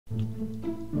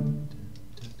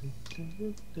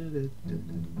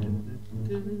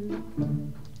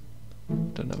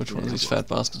Don't know which one of these fat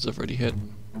bastards I've already hit.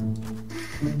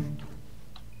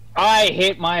 I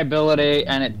hit my ability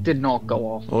and it did not go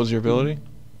off. What was your ability?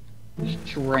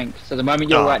 Shrink. So the moment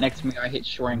you're right next to me, I hit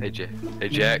shrink. Hey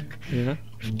Jack. Yeah.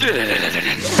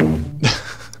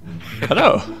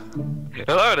 Hello.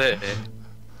 Hello there.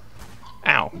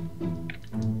 Ow.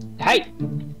 Hey!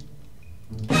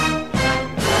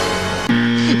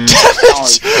 Damn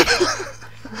it!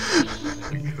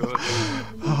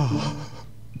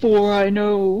 For I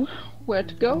know where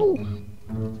to go.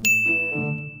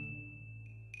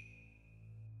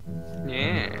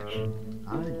 Yeah.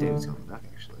 I think David's coming back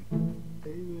actually.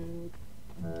 David.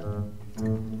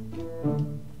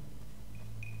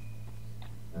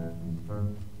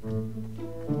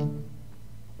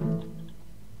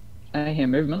 I hear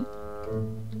movement.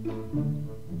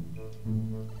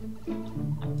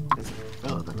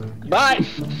 Oh, Bye!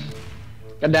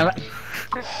 God damn it.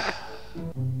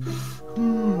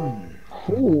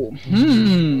 Ooh,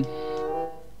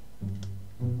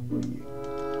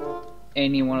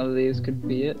 Any one of these could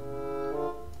be it.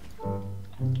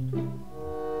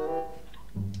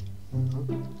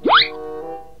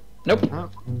 Nope. Oh,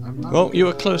 I'm not Well, you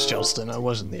were close, Jelston. I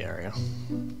was in the area.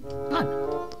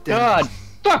 God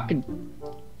fucking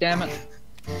damn it.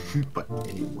 But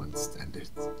anyone's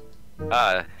standards.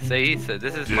 See, so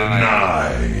this is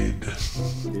Denied.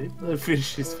 Let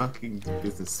finish his fucking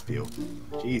business spiel.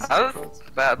 Jesus. I was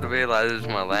about to realize this is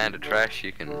my land of trash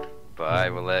you can buy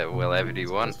wherever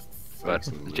you want. But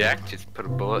Jack just put a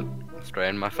bullet straight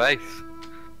in my face.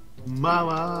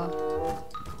 Mama.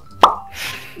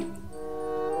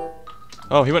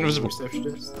 Oh, he went invisible.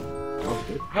 Receptionist. Oh,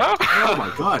 good. Oh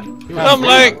my god. I'm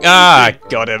like,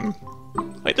 got him.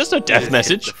 Wait, there's no death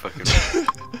message.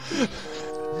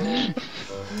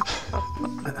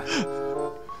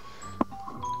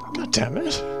 God damn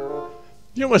it.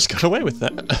 You almost got away with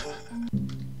that.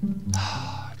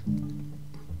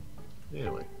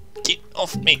 Anyway. Get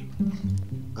off me.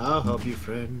 I'll help you,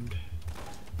 friend.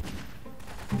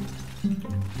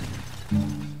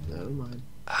 Never mind.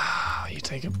 You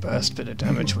take a burst bit of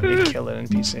damage when you kill an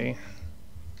NPC.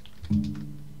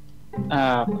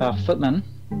 Footman.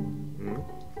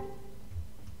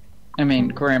 I mean,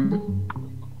 Grim.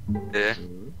 Yeah.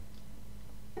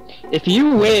 If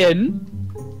you win...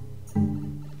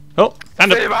 Oh,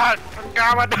 found him. Senivan, I'm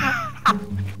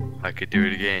coming. I could do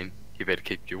it again. You better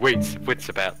keep your wits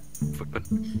about,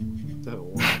 Footman. Don't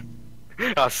want.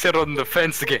 I'll sit on the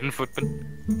fence again,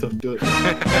 Footman. Don't do it.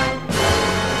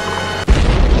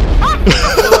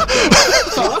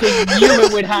 Fucking knew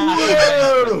it would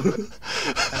happen!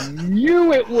 I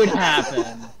knew it would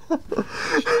happen!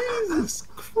 Jesus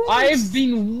Christ. I've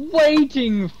been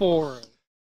waiting for it!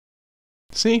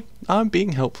 See, I'm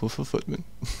being helpful for Footman.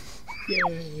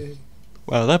 Yay.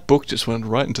 Wow, that book just went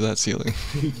right into that ceiling.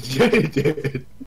 Yeah, it did.